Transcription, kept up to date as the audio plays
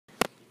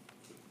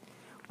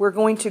we're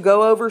going to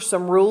go over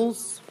some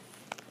rules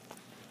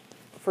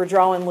for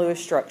drawing Lewis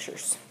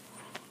structures.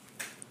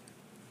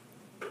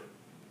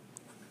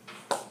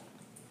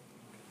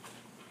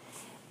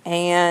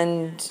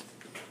 And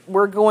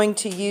we're going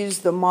to use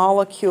the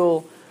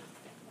molecule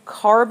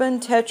carbon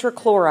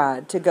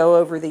tetrachloride to go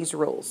over these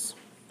rules.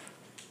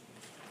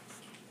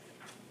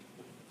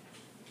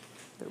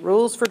 The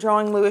rules for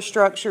drawing Lewis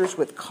structures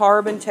with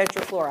carbon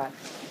tetrachloride.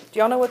 Do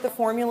y'all know what the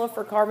formula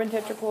for carbon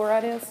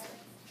tetrachloride is?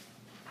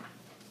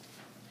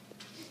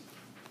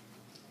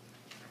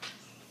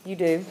 You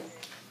do.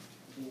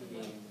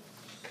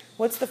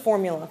 What's the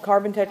formula?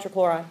 Carbon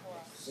tetrachloride?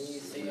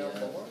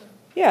 CCl4?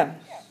 Yeah.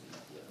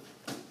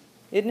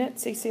 Isn't it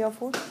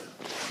CCl4?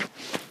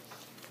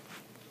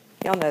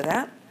 Y'all know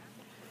that?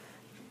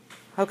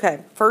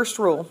 Okay, first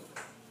rule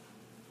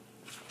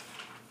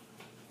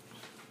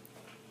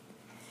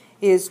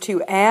is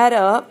to add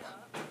up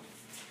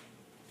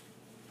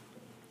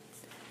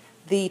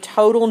the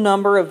total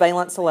number of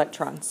valence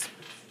electrons.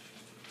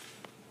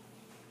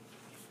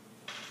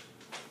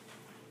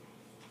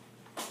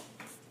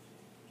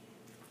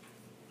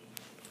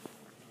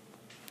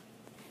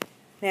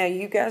 Now,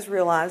 you guys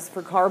realize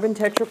for carbon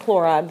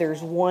tetrachloride,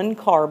 there's one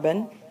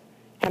carbon.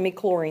 How many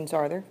chlorines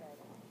are there?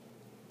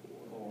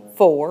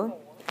 4.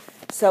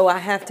 So I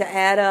have to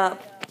add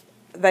up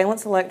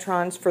valence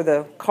electrons for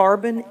the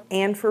carbon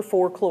and for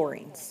 4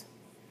 chlorines.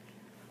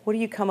 What do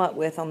you come up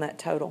with on that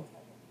total?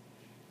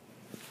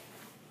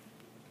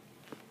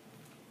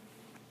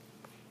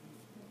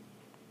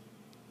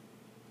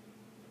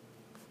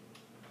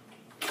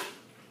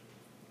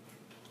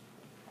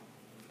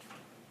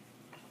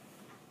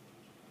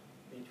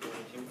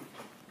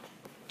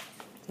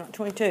 Not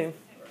 22.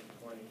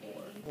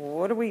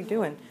 What are we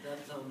doing?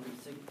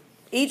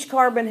 Each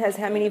carbon has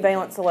how many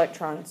valence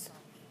electrons?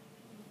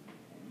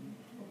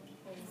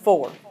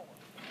 4.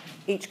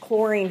 Each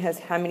chlorine has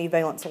how many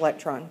valence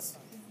electrons?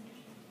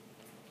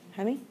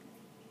 How many?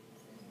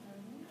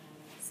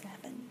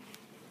 7.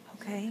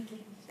 Okay.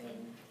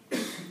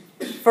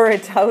 For a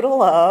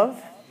total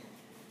of...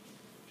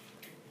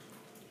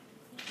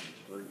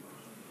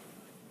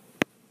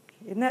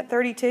 Isn't that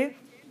 32?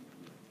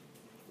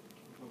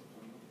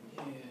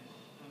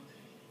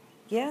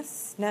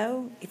 Yes?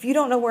 No? If you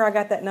don't know where I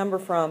got that number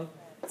from,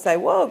 say,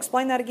 whoa,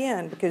 explain that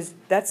again, because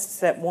that's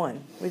step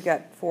 1. We've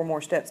got 4 more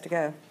steps to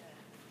go.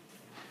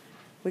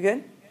 We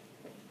good?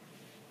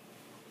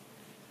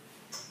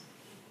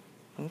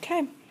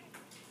 Okay.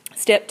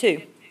 Step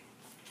 2.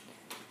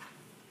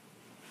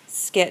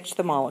 Sketch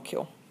the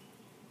molecule.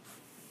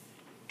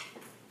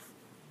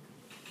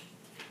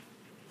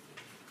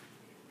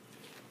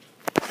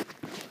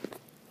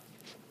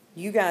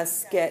 You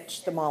guys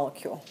sketch the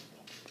molecule.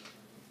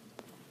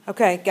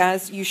 Okay,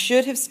 guys, you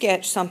should have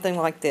sketched something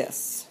like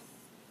this.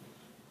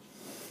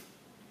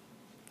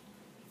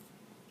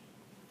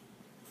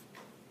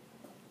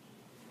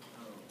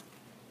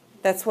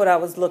 That's what I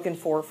was looking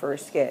for a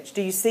sketch.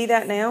 Do you see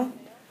that now?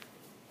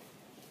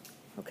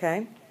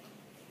 Okay.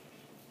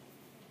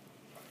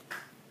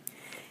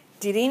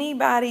 Did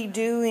anybody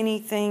do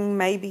anything,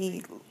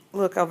 maybe,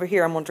 look over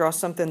here, I'm going to draw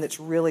something that's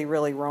really,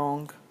 really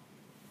wrong.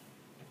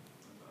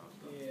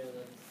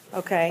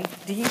 Okay,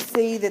 do you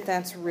see that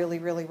that's really,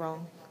 really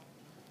wrong?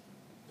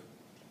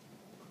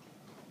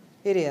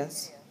 It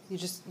is. You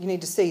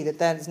need to see that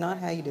that is not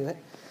how you do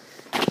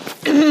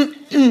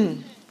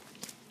it.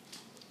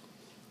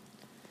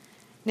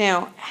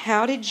 Now,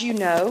 how did you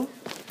know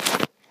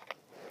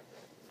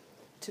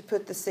to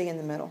put the C in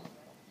the middle?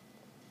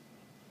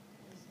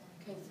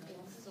 Because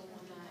it's the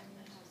one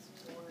that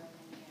has 4 and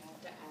then you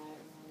have to add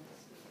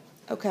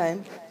 1.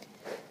 Okay.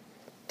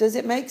 Does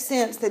it make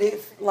sense that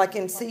if, like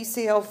in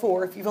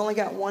CCl4, if you've only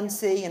got 1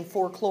 C and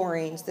 4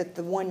 chlorines, that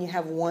the one you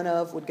have 1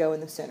 of would go in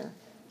the center?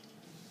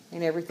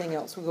 And everything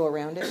else will go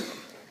around it?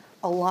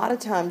 A lot of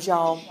times,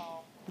 y'all,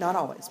 not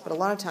always, but a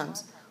lot of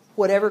times,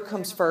 whatever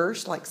comes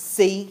first, like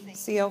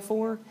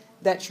CCl4,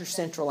 that's your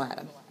central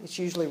atom. It's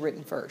usually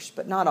written first,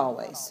 but not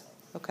always.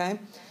 Okay?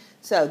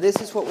 So this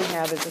is what we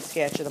have as a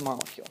sketch of the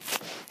molecule.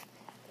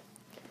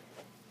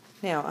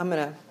 Now, I'm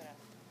going to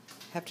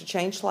have to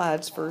change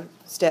slides for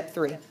step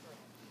 3.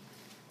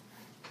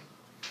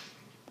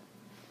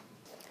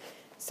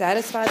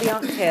 Satisfy the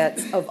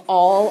octets of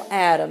all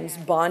atoms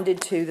bonded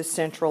to the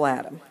central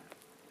atom.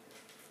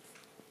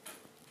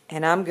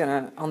 And I'm going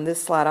to, on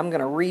this slide, I'm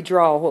going to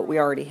redraw what we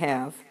already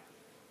have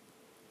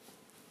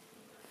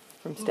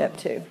from step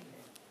 2.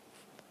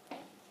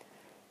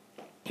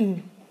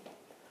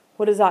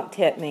 What does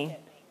octet mean?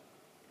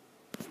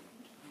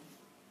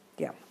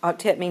 Yeah,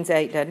 octet means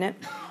 8, doesn't it?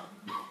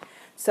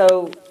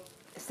 So,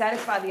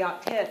 satisfy the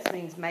octets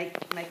means make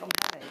them have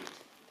 8.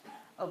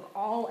 Of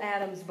all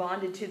atoms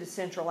bonded to the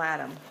central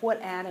atom,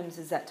 what atoms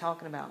is that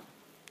talking about?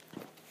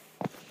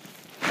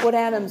 What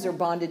atoms are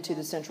bonded to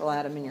the central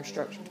atom in your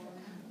structure?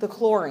 The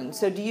chlorine.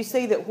 So do you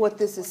see that what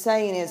this is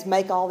saying is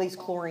make all these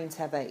chlorines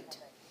have 8?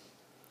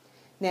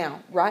 Now,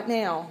 right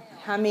now,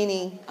 how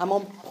many, I'm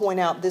going to point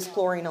out this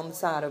chlorine on the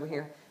side over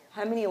here.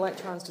 How many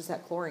electrons does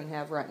that chlorine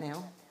have right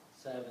now?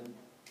 7.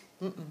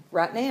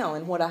 Right now,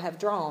 in what I have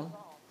drawn,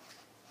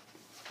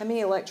 how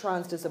many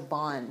electrons does a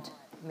bond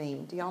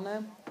mean? Do y'all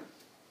know?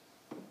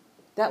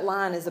 That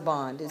line is a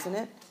bond, isn't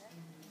it?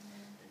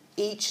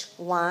 Each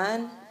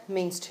line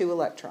means 2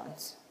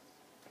 electrons.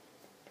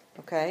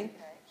 Okay?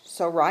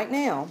 So right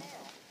now,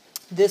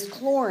 this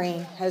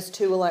chlorine has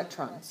 2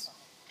 electrons.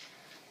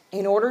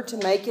 In order to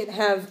make it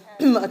have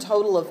a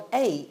total of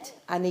 8,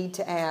 I need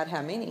to add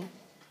how many?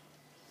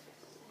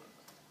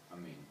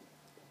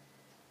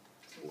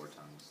 4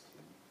 times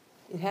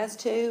 2. It has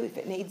 2. If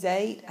it needs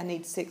 8, I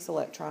need 6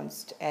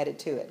 electrons added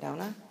to it,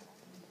 don't I?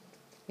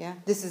 Yeah?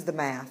 This is the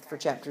math for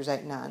chapters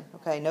 8 and 9.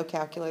 Okay? No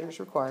calculators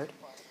required.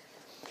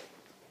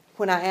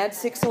 When I add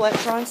 6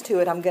 electrons to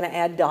it, I'm going to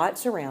add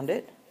dots around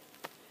it.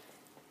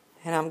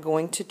 And I'm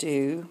going to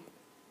do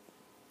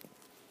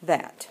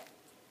that.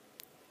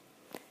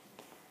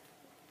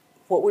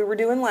 What we were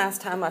doing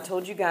last time, I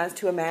told you guys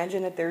to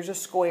imagine that there's a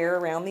square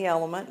around the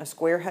element. A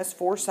square has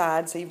 4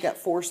 sides, so you've got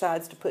 4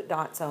 sides to put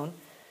dots on.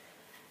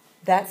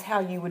 That's how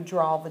you would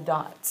draw the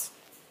dots.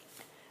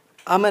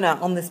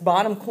 On this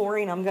bottom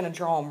chlorine, I'm going to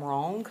draw them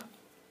wrong.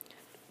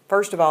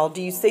 First of all,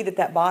 do you see that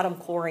that bottom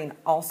chlorine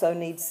also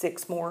needs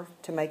 6 more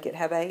to make it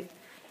have 8?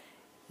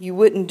 You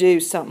wouldn't do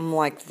something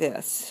like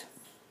this.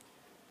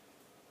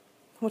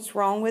 What's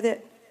wrong with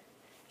it?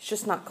 It's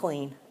just not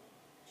clean.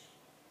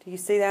 Do you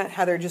see that?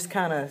 How they're just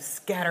kind of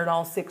scattered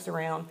all 6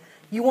 around.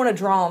 You want to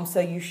draw them so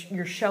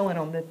you're showing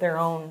them that they're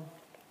on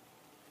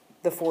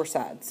the 4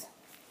 sides.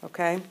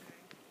 Okay?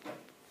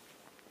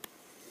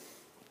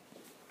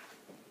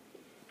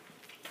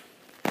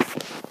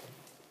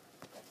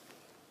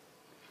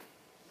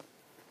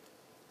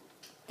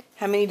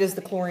 How many does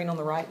the chlorine on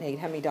the right need?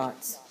 How many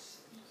dots?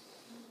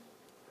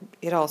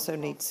 It also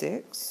needs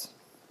 6.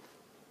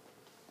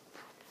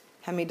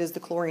 How many does the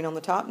chlorine on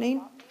the top need?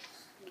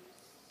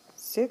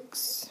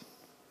 6.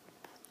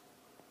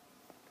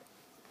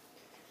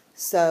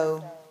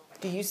 So,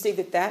 do you see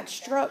that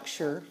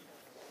structure,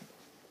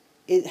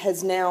 it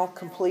has now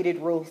completed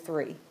rule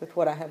 3 with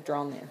what I have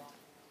drawn there?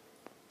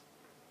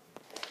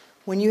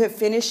 When you have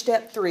finished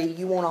step 3,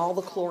 you want all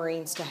the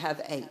chlorines to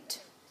have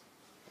 8.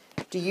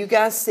 Do you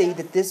guys see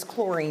that this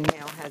chlorine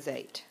now has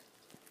 8?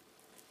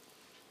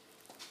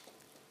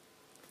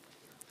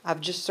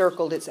 I've just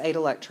circled its 8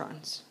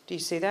 electrons. Do you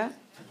see that?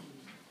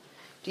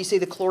 Do you see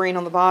the chlorine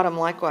on the bottom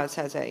likewise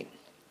has 8?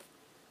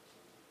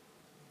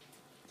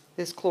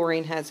 This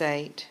chlorine has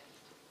 8,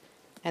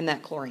 and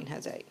that chlorine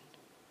has 8.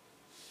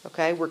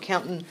 Okay, we're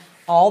counting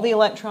all the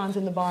electrons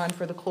in the bond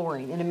for the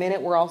chlorine. In a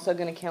minute, we're also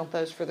going to count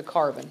those for the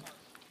carbon.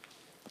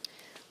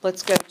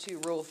 Let's go to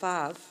rule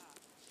 5.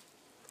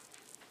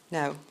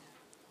 No,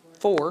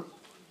 4.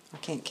 I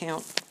can't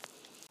count.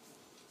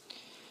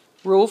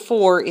 Rule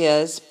 4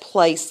 is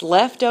place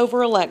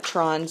leftover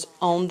electrons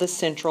on the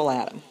central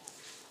atom.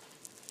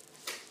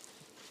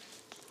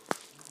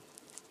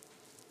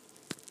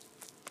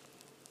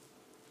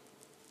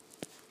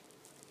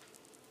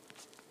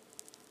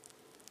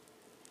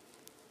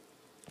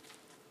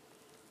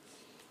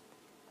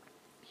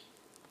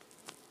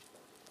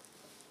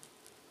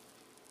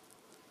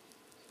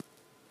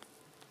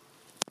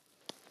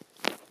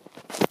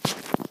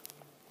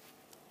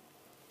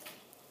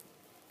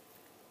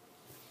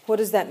 What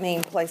does that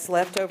mean, place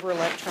leftover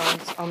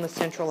electrons on the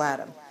central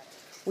atom?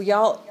 Well,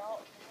 y'all,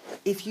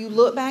 if you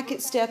look back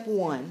at step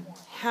 1,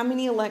 how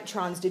many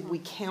electrons did we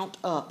count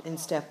up in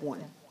step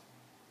 1?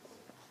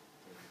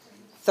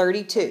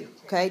 32,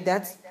 okay?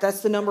 That's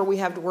the number we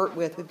have to work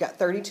with. We've got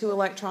 32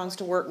 electrons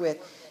to work with.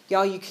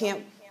 Y'all, you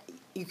can't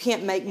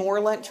make more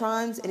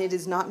electrons, and it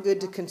is not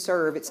good to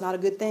conserve. It's not a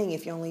good thing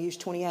if you only use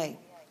 28,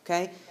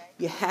 okay?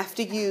 You have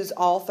to use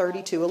all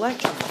 32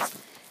 electrons.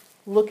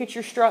 Look at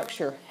your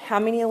structure. How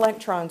many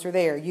electrons are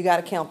there? You got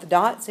to count the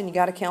dots and you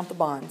got to count the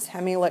bonds. How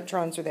many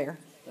electrons are there?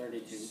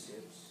 32. You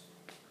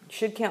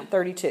should count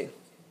 32.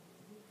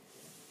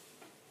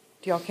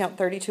 Do y'all count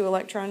 32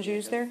 electrons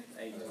used there?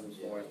 8 times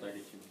 4 is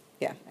 32.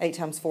 Yeah, 8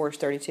 times 4 is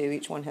 32.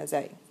 Each one has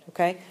 8.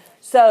 Okay?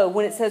 So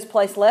when it says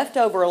place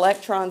leftover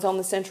electrons on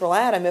the central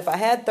atom, if I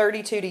had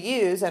 32 to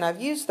use and I've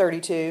used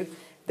 32,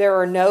 there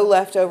are no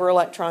leftover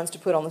electrons to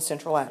put on the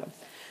central atom.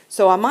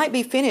 So I might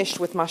be finished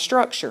with my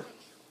structure.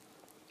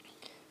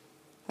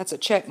 That's a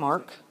check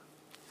mark.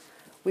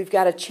 We've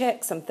got to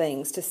check some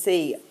things to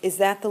see, is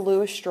that the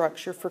Lewis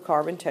structure for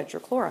carbon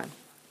tetrachloride?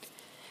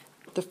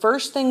 The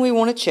first thing we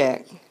want to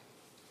check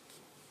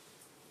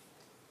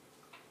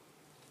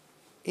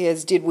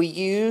is, did we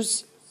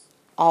use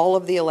all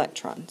of the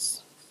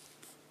electrons?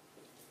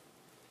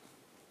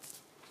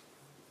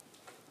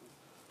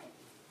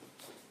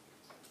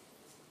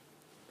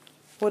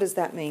 What does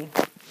that mean?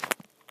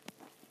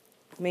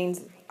 It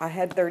means I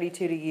had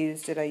 32 to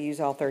use. Did I use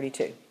all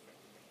 32?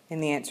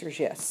 And the answer is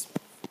yes.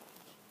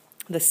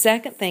 The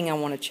second thing I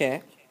want to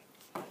check,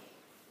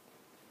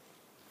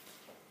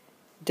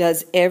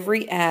 does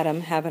every atom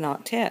have an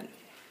octet?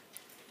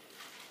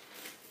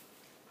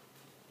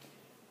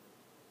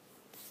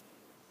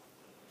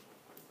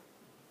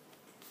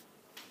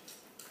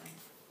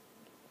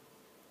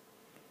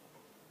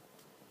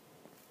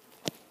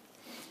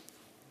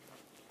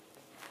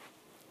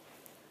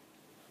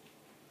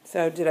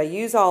 So did I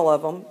use all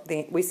of them?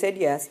 We said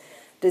yes.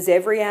 Does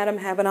every atom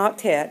have an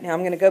octet? Now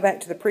I'm going to go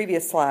back to the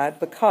previous slide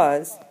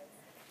because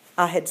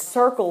I had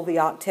circled the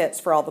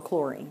octets for all the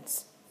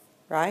chlorines,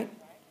 right?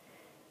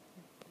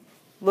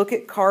 Look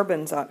at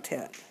carbon's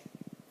octet.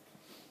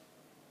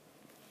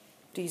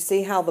 Do you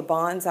see how the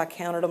bonds, I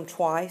counted them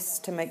twice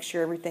to make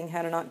sure everything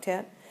had an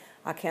octet?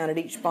 I counted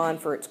each bond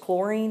for its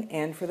chlorine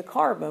and for the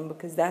carbon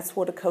because that's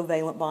what a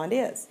covalent bond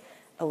is.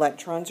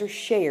 Electrons are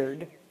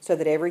shared so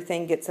that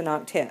everything gets an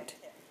octet.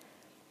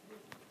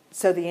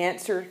 So the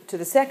answer to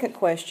the second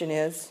question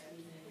is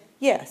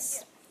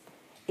yes.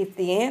 If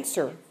the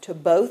answer to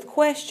both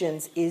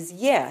questions is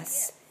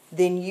yes,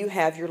 then you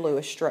have your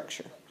Lewis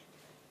structure.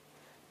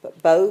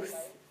 But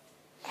both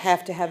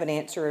have to have an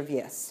answer of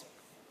yes.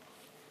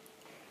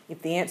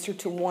 If the answer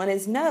to one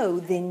is no,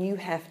 then you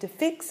have to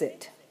fix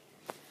it.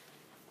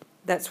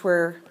 That's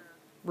where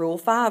Rule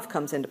 5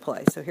 comes into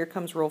play. So here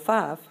comes Rule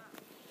 5.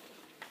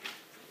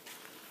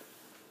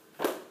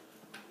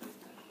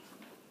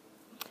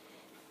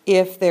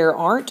 If there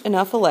aren't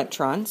enough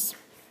electrons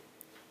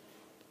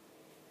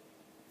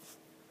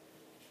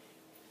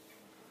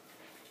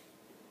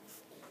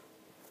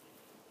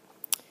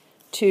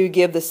to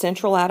give the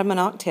central atom an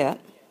octet,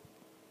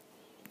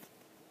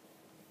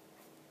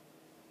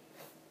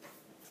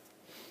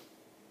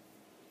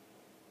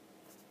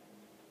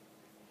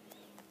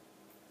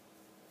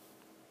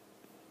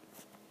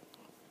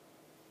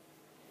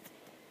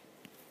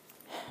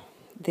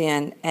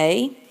 then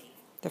A,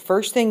 the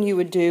first thing you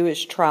would do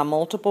is try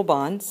multiple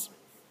bonds.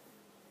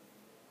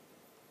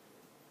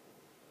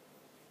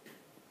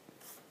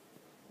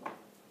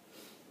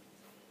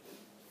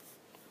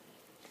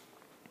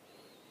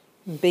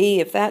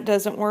 B, if that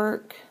doesn't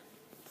work,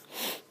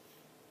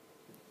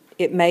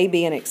 it may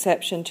be an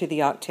exception to the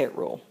octet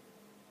rule.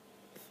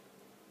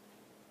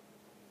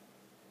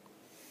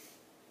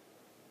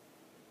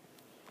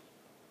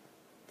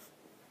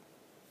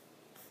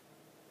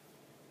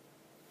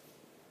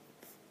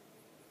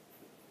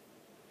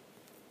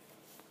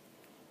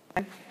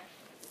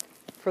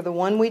 For the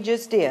one we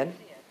just did,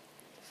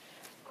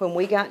 when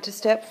we got to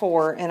step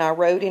 4, and I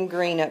wrote in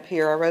green up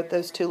here, I wrote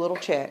those two little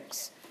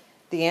checks.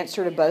 The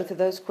answer to both of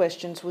those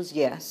questions was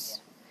yes.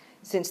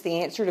 Since the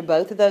answer to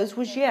both of those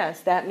was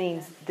yes, that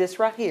means this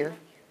right here,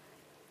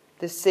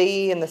 the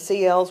C and the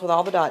CLs with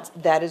all the dots,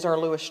 that is our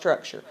Lewis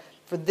structure.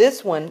 For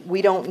this one,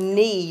 we don't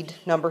need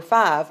number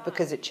 5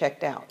 because it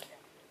checked out.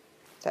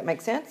 Does that make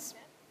sense?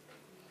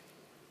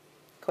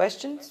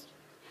 Questions?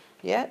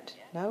 Yet?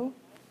 No?